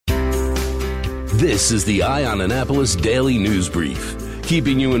This is the Eye on Annapolis Daily News Brief,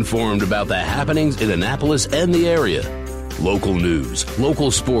 keeping you informed about the happenings in Annapolis and the area. Local news,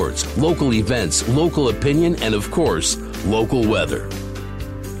 local sports, local events, local opinion, and of course, local weather.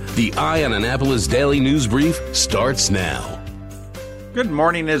 The Eye on Annapolis Daily News Brief starts now. Good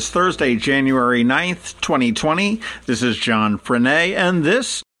morning. It's Thursday, January 9th, 2020. This is John Frenaye, and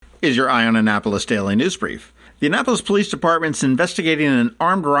this is your Eye on Annapolis Daily News Brief. The Annapolis Police Department's investigating an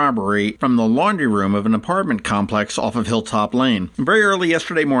armed robbery from the laundry room of an apartment complex off of Hilltop Lane. Very early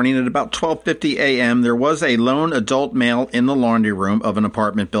yesterday morning at about 12:50 a.m., there was a lone adult male in the laundry room of an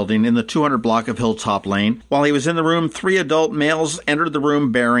apartment building in the 200 block of Hilltop Lane. While he was in the room, 3 adult males entered the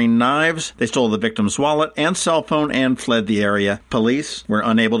room bearing knives. They stole the victim's wallet and cell phone and fled the area. Police were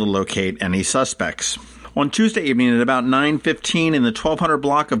unable to locate any suspects. On Tuesday evening at about 9:15 in the 1200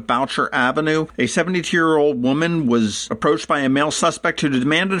 block of Boucher Avenue, a 72-year-old woman was approached by a male suspect who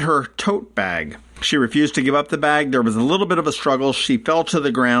demanded her tote bag. She refused to give up the bag. There was a little bit of a struggle. She fell to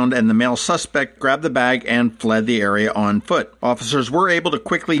the ground, and the male suspect grabbed the bag and fled the area on foot. Officers were able to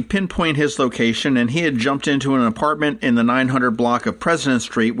quickly pinpoint his location, and he had jumped into an apartment in the 900 block of President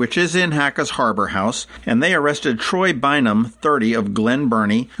Street, which is in Hacka's Harbor House, and they arrested Troy Bynum, 30, of Glen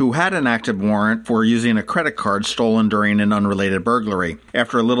Burnie, who had an active warrant for using a credit card stolen during an unrelated burglary.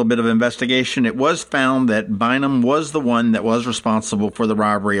 After a little bit of investigation, it was found that Bynum was the one that was responsible for the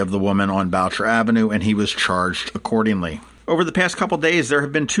robbery of the woman on Boucher Avenue, and he was charged accordingly. Over the past couple days, there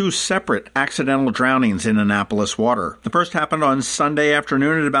have been 2 separate accidental drownings in Annapolis water. The first happened on Sunday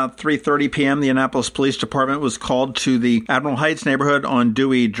afternoon at about 3:30 p.m. The Annapolis Police Department was called to the Admiral Heights neighborhood on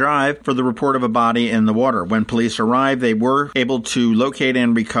Dewey Drive for the report of a body in the water. When police arrived, they were able to locate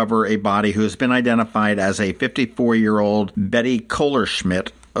and recover a body who has been identified as a 54-year-old Betty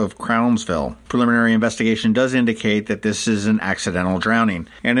Kohlerschmidt of Crownsville. Preliminary investigation does indicate that this is an accidental drowning.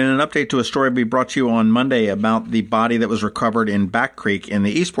 And in an update to a story we brought to you on Monday about the body that was recovered in Back Creek in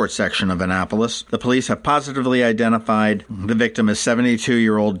the Eastport section of Annapolis, the police have positively identified the victim as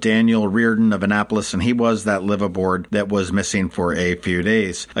 72-year-old Daniel Reardon of Annapolis, and he was that liveaboard that was missing for a few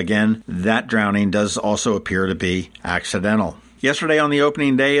days. Again, that drowning does also appear to be accidental. Yesterday, on the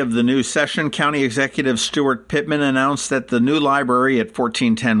opening day of the new session, County Executive Stuart Pittman announced that the new library at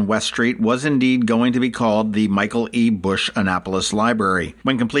 1410 West Street was indeed going to be called the Michael E. Busch Annapolis Library.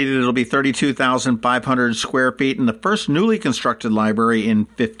 When completed, it'll be 32,500 square feet and the first newly constructed library in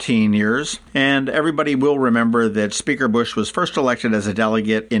 15 years. And everybody will remember that Speaker Bush was first elected as a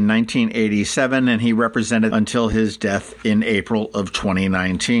delegate in 1987, and he represented until his death in April of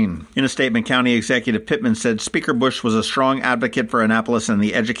 2019. In a statement, County Executive Pittman said, "Speaker Bush was a strong advocate for Annapolis and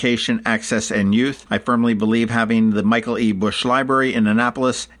the education, access, and youth. I firmly believe having the Michael E. Busch Library in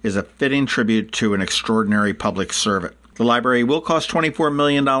Annapolis is a fitting tribute to an extraordinary public servant." The library will cost $24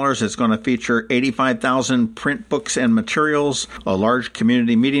 million. It's going to feature 85,000 print books and materials, a large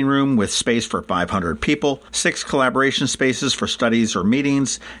community meeting room with space for 500 people, 6 collaboration spaces for studies or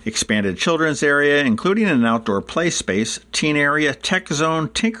meetings, expanded children's area, including an outdoor play space, teen area, tech zone,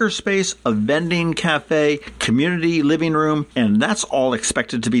 tinker space, a vending cafe, community living room, and that's all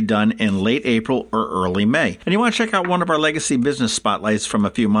expected to be done in late April or early May. And you want to check out one of our legacy business spotlights from a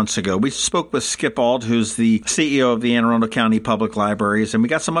few months ago. We spoke with Skip Auld, who's the CEO of the Anne Arundel County Public Libraries, and we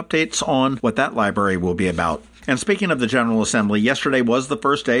got some updates on what that library will be about. And speaking of the General Assembly, yesterday was the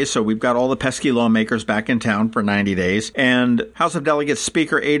first day, so we've got all the pesky lawmakers back in town for 90 days. And House of Delegates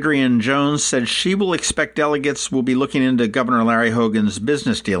Speaker Adrienne Jones said she will expect delegates will be looking into Governor Larry Hogan's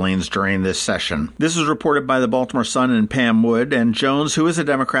business dealings during this session. This was reported by the Baltimore Sun and Pam Wood, and Jones, who is a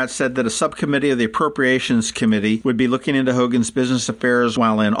Democrat, said that a subcommittee of the Appropriations Committee would be looking into Hogan's business affairs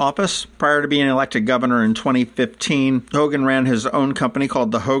while in office. Prior to being elected governor in 2015, Hogan ran his own company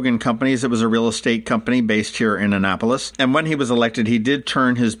called the Hogan Companies. It was a real estate company based here in Annapolis. And when he was elected, he did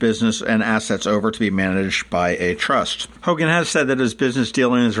turn his business and assets over to be managed by a trust. Hogan has said that his business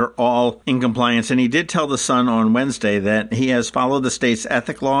dealings are all in compliance, and he did tell the Sun on Wednesday that he has followed the state's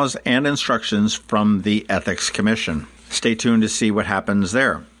ethic laws and instructions from the Ethics Commission. Stay tuned to see what happens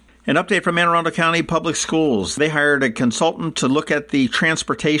there. An update from Anne Arundel County Public Schools. They hired a consultant to look at the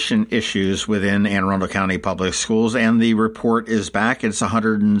transportation issues within Anne Arundel County Public Schools, and the report is back. It's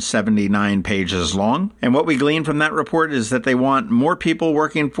 179 pages long. And what we glean from that report is that they want more people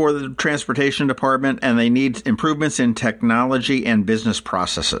working for the transportation department, and they need improvements in technology and business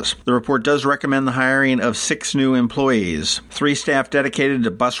processes. The report does recommend the hiring of 6 new employees, 3 staff dedicated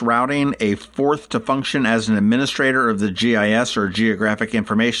to bus routing, a 4th to function as an administrator of the GIS or Geographic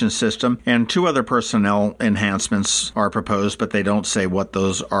Information system, and 2 other personnel enhancements are proposed, but they don't say what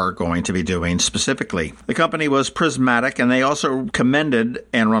those are going to be doing specifically. The company was Prismatic, and they also commended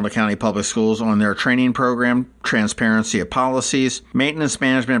Anne Arundel County Public Schools on their training program, transparency of policies, maintenance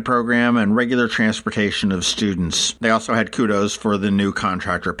management program, and regular transportation of students. They also had kudos for the new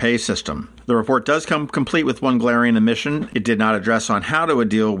contractor pay system. The report does come complete with one glaring omission. It did not address on how to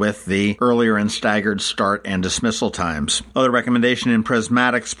deal with the earlier and staggered start and dismissal times. Other recommendation in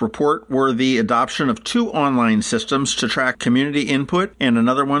Prismatic's report were the adoption of 2 online systems to track community input and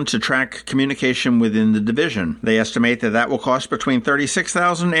another one to track communication within the division. They estimate that will cost between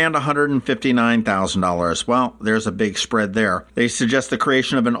 $36,000 and $159,000. Well, there's a big spread there. They suggest the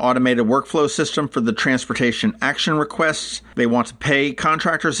creation of an automated workflow system for the transportation action requests. They want to pay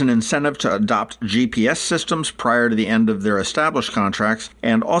contractors an incentive to adopt GPS systems prior to the end of their established contracts,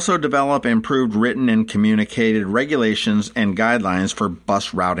 and also develop improved written and communicated regulations and guidelines for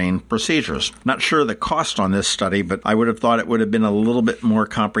bus routing procedures. Not sure the cost on this study, but I would have thought it would have been a little bit more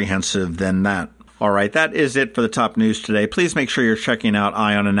comprehensive than that. All right, that is it for the top news today. Please make sure you're checking out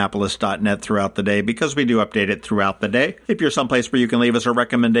eyeonannapolis.net throughout the day because we do update it throughout the day. If you're someplace where you can leave us a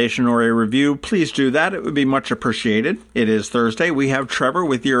recommendation or a review, please do that. It would be much appreciated. It is Thursday. We have Trevor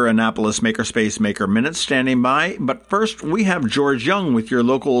with your Annapolis Makerspace Maker Minutes standing by. But first, we have George Young with your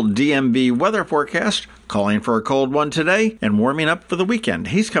local DMV weather forecast, calling for a cold one today and warming up for the weekend.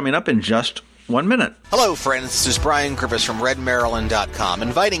 He's coming up in just 1 minute. Hello, friends. This is Brian Griffiths from RedMaryland.com,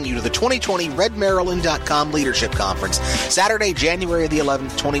 inviting you to the 2020 RedMaryland.com Leadership Conference, Saturday, January the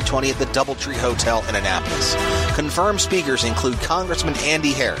 11th, 2020, at the Doubletree Hotel in Annapolis. Confirmed speakers include Congressman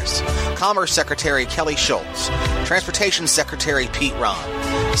Andy Harris, Commerce Secretary Kelly Schultz, Transportation Secretary Pete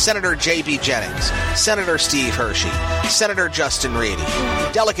Rahn, Senator J.B. Jennings, Senator Steve Hershey, Senator Justin Reedy,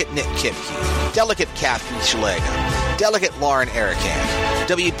 Delegate Nick Kipke, Delegate Kathy Shalega, Delegate Lauren Erican,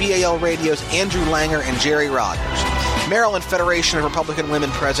 WBAL Radio's Andrew Langer and Jerry Rogers, Maryland Federation of Republican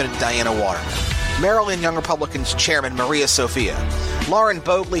Women President Diana Waterman, Maryland Young Republicans Chairman Maria Sophia, Lauren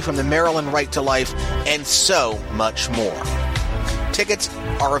Bogley from the Maryland Right to Life, and so much more. Tickets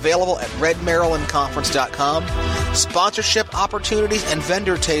are available at redmarylandconference.com. Sponsorship opportunities and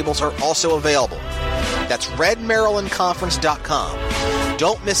vendor tables are also available. That's redmarylandconference.com.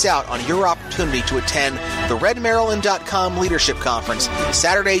 Don't miss out on your opportunity to attend the redmaryland.com Leadership Conference,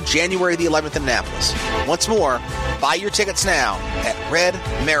 Saturday, January the 11th in Annapolis. Once more, buy your tickets now at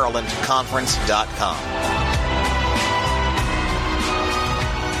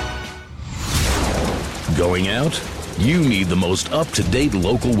redmarylandconference.com. Going out? You need the most up-to-date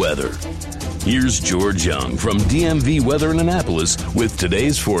local weather. Here's George Young from DMV Weather in Annapolis with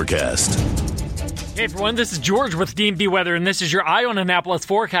today's forecast. Hey everyone, this is George with DMV Weather, and this is your Eye on Annapolis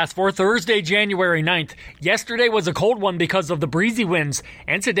forecast for Thursday, January 9th. Yesterday was a cold one because of the breezy winds,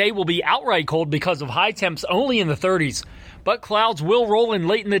 and today will be outright cold because of high temps only in the 30s. But clouds will roll in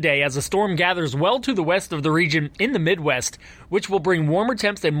late in the day as a storm gathers well to the west of the region in the Midwest, which will bring warmer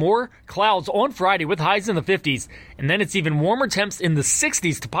temps and more clouds on Friday with highs in the 50s. And then it's even warmer temps in the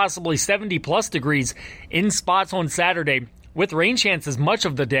 60s to possibly 70-plus degrees in spots on Saturday, with rain chances much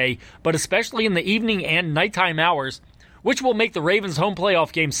of the day, but especially in the evening and nighttime hours, which will make the Ravens' home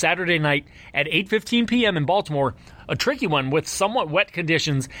playoff game Saturday night at 8:15 p.m. in Baltimore a tricky one with somewhat wet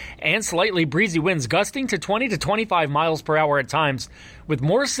conditions and slightly breezy winds gusting to 20 to 25 miles per hour at times, with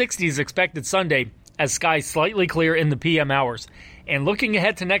more 60s expected Sunday as skies slightly clear in the p.m. hours. And looking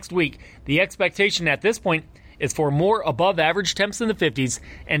ahead to next week, the expectation at this point is for more above-average temps in the 50s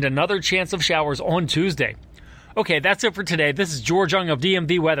and another chance of showers on Tuesday. Okay, that's it for today. This is George Young of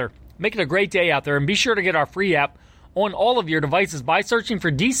DMV Weather. Make it a great day out there, and be sure to get our free app on all of your devices by searching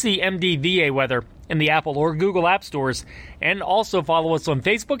for DCMDVA Weather in the Apple or Google App Stores, and also follow us on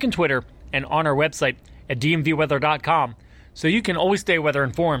Facebook and Twitter and on our website at dmvweather.com so you can always stay weather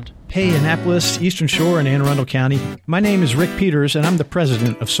informed. Hey, Annapolis, Eastern Shore, and Anne Arundel County. My name is Rick Peters, and I'm the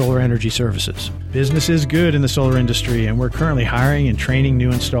president of Solar Energy Services. Business is good in the solar industry, and we're currently hiring and training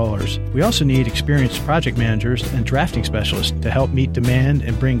new installers. We also need experienced project managers and drafting specialists to help meet demand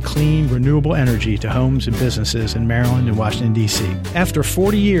and bring clean, renewable energy to homes and businesses in Maryland and Washington, D.C. After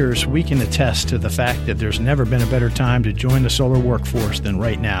 40 years, we can attest to the fact that there's never been a better time to join the solar workforce than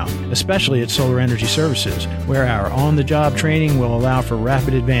right now, especially at Solar Energy Services, where our on-the-job training will allow for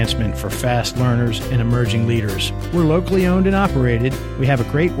rapid advancement for fast learners and emerging leaders. We're locally owned and operated, we have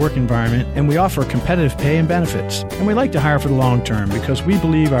a great work environment, and we offer competitive pay and benefits. And we like to hire for the long term because we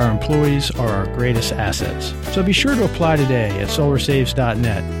believe our employees are our greatest assets. So be sure to apply today at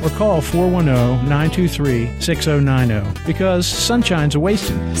solarsaves.net or call 410-923-6090 because sunshine's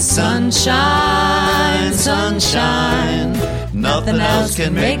a-wasting. Sunshine sunshine, sunshine. Nothing else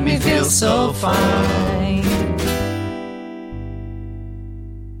can make me feel so fine.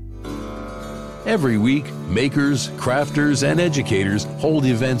 Every week, makers, crafters, and educators hold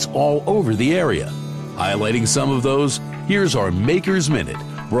events all over the area. Highlighting some of those, here's our Maker's Minute,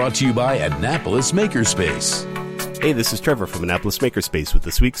 brought to you by Annapolis Makerspace. Hey, this is Trevor from Annapolis Makerspace with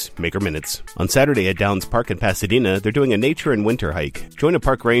this week's Maker Minutes. On Saturday at Downs Park in Pasadena, they're doing a nature and winter hike. Join a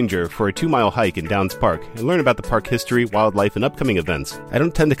park ranger for a 2-mile hike in Downs Park and learn about the park history, wildlife, and upcoming events. I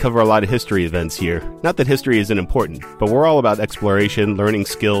don't tend to cover a lot of history events here. Not that history isn't important, but we're all about exploration, learning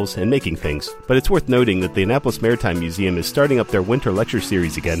skills, and making things. But it's worth noting that the Annapolis Maritime Museum is starting up their winter lecture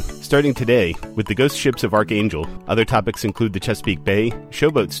series again, starting today with the ghost ships of Archangel. Other topics include the Chesapeake Bay,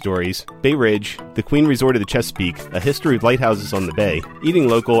 showboat stories, Bay Ridge, the Queen Resort of the Chesapeake, a history of lighthouses on the bay, eating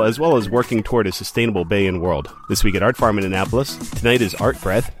local, as well as working toward a sustainable bay and world. This week at Art Farm in Annapolis, tonight is Art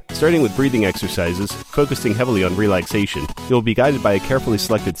Breath, starting with breathing exercises, focusing heavily on relaxation. You'll be guided by a carefully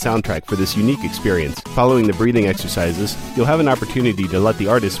selected soundtrack for this unique experience. Following the breathing exercises, you'll have an opportunity to let the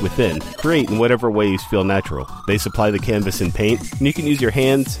artist within create in whatever ways feel natural. They supply the canvas and paint, and you can use your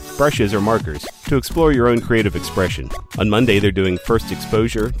hands, brushes, or markers to explore your own creative expression. On Monday, they're doing First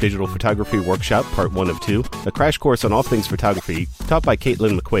Exposure, Digital Photography Workshop, Part 1 of 2, a crash course on all things photography, taught by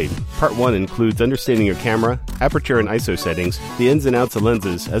Caitlin McQuaid. Part 1 includes understanding your camera, aperture and ISO settings, the ins and outs of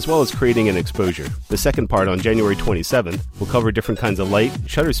lenses, as well as creating an exposure. The second part, on January 27th, will cover different kinds of light,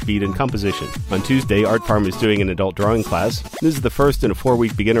 shutter speed, and composition. On Tuesday, Art Farm is doing an adult drawing class. This is the first in a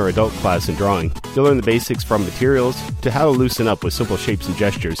 4-week beginner adult class in drawing. You'll learn the basics from materials to how to loosen up with simple shapes and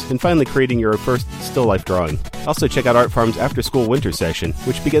gestures, and finally creating your first still life drawing. Also check out Art Farm's after-school winter session,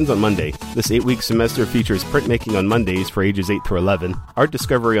 which begins on Monday. This 8-week semester features printmaking on Mondays for ages 8 through 11, art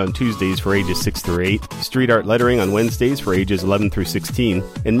discovery on Tuesdays for ages 6 through 8, street art lettering on Wednesdays for ages 11 through 16,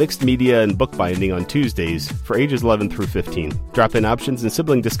 and mixed media and bookbinding on Tuesdays for ages 11 through 15. Drop-in options and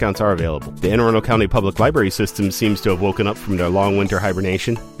sibling discounts are available. The Anne Arundel County Public Library System seems to have woken up from their long winter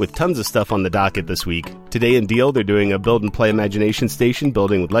hibernation, with tons of stuff on the docket this week. Today in Deal, they're doing a Build and Play Imagination Station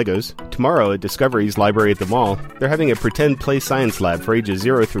building with Legos. Tomorrow at Discovery's Library at the Mall, they're having a Pretend Play Science Lab for ages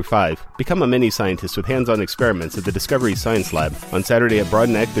 0 through 5. Become a mini-scientist with hands-on experiments at the Discovery Science Lab. On Saturday at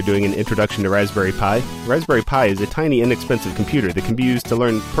Broadneck, they're doing an Introduction to Raspberry Pi. Raspberry Pi is a tiny, inexpensive computer that can be used to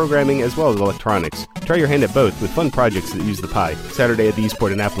learn programming as well as electronics. Try your hand at both with fun projects that use the Pi. Saturday at the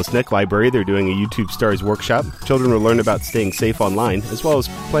Eastport Annapolis Neck Library, they're doing a YouTube Stars workshop. Children will learn about staying safe online, as well as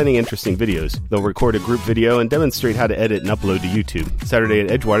planning interesting videos. They'll record a group video and demonstrate how to edit and upload to YouTube. Saturday at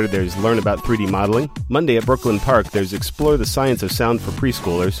Edgewater, there's Learn About 3D Modeling. Monday at Brooklyn Park, there's Explore the Science of Sound for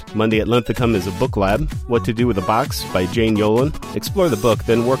Preschoolers. Monday at Linthicum is a book lab, What to Do with a Box by Jane Yolen. Explore the book,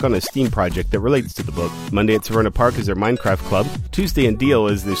 then work on a STEAM project that relates to the book. Monday at Severna Park is their Minecraft Club. Tuesday in Deal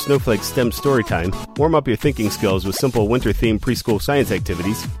is their Snowflake STEM Storytime. Warm up your thinking skills with simple winter-themed preschool science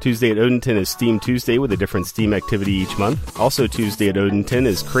activities. Tuesday at Odenton is STEAM Tuesday with a different STEAM activity each month. Also Tuesday at Odenton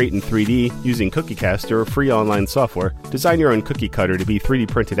is Create in 3D using CookieCaster, free online software. Design your own cookie cutter to be 3D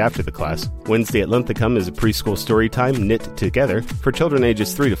printed after the class. Wednesday at Linthicum is a preschool storytime, Knit Together, for children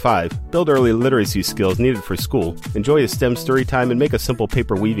ages 3 to 5. Build early literacy skills needed for school. Enjoy a STEM storytime and make a simple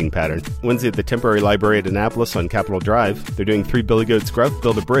paper weaving pattern. Wednesday at the Temporary Library at Annapolis on Capitol Drive, they're doing 3 Billy Goats Gruff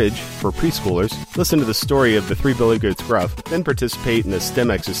Build a Bridge for preschoolers. Listen to the story of the 3 Billy Goats Gruff, then participate in a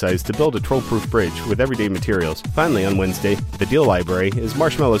STEM exercise to build a troll-proof bridge with everyday materials. Finally, on Wednesday, the Deal Library is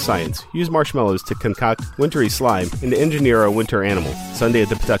Marshmallow Science. Use marshmallows to concoct wintry slime and to engineer a winter animal. Sunday at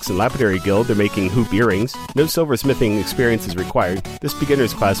the Patuxent Lapidary Guild, they're making hoop earrings. No silversmithing experience is required. This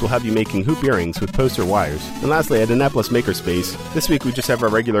beginner's class will have you making hoop earrings with poster wires. And lastly, at Annapolis Makerspace, this week we just have our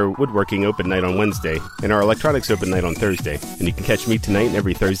regular woodworking open night on Wednesday and our electronics open night on Thursday. And you can catch me tonight and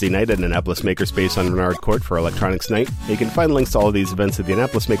every Thursday night at Annapolis Makerspace on Renard Court for electronics night. And you can find links to all of these events at the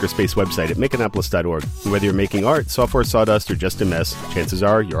Annapolis Makerspace website at makeannapolis.org. And whether you're making art, software, sawdust, or just a mess, chances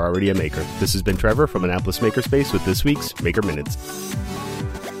are you're already a maker. This has been Trevor from Annapolis Makerspace with this week's Maker Minutes.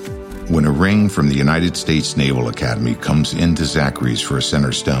 When a ring from the United States Naval Academy comes into Zachary's for a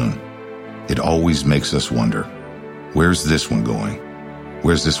center stone, it always makes us wonder, where's this one going?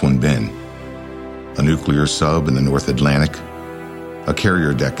 Where's this one been? A nuclear sub in the North Atlantic? A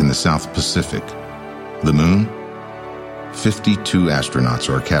carrier deck in the South Pacific? The moon? 52 astronauts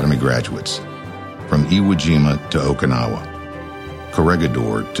are Academy graduates, from Iwo Jima to Okinawa,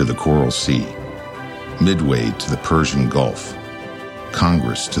 Corregidor to the Coral Sea, Midway to the Persian Gulf,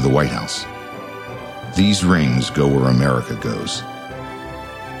 Congress to the White House. These rings go where America goes.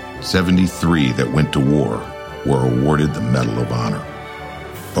 73 that went to war were awarded the Medal of Honor.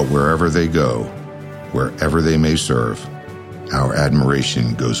 But wherever they go, wherever they may serve, our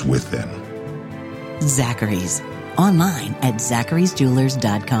admiration goes with them. Zachary's. Online at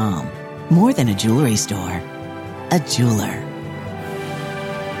zacharysjewelers.com. More than a jewelry store, a jeweler.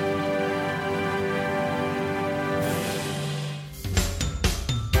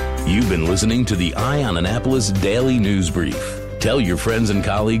 You've been listening to the Eye on Annapolis Daily News Brief. Tell your friends and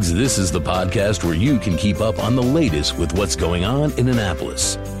colleagues this is the podcast where you can keep up on the latest with what's going on in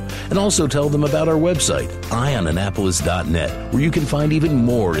Annapolis. And also tell them about our website, eyeonannapolis.net, where you can find even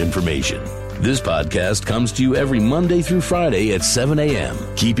more information. This podcast comes to you every Monday through Friday at 7 a.m.,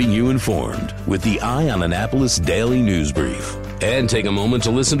 keeping you informed with the Eye on Annapolis Daily News Brief. And take a moment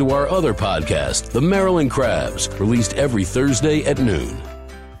to listen to our other podcast, The Maryland Crabs, released every Thursday at noon.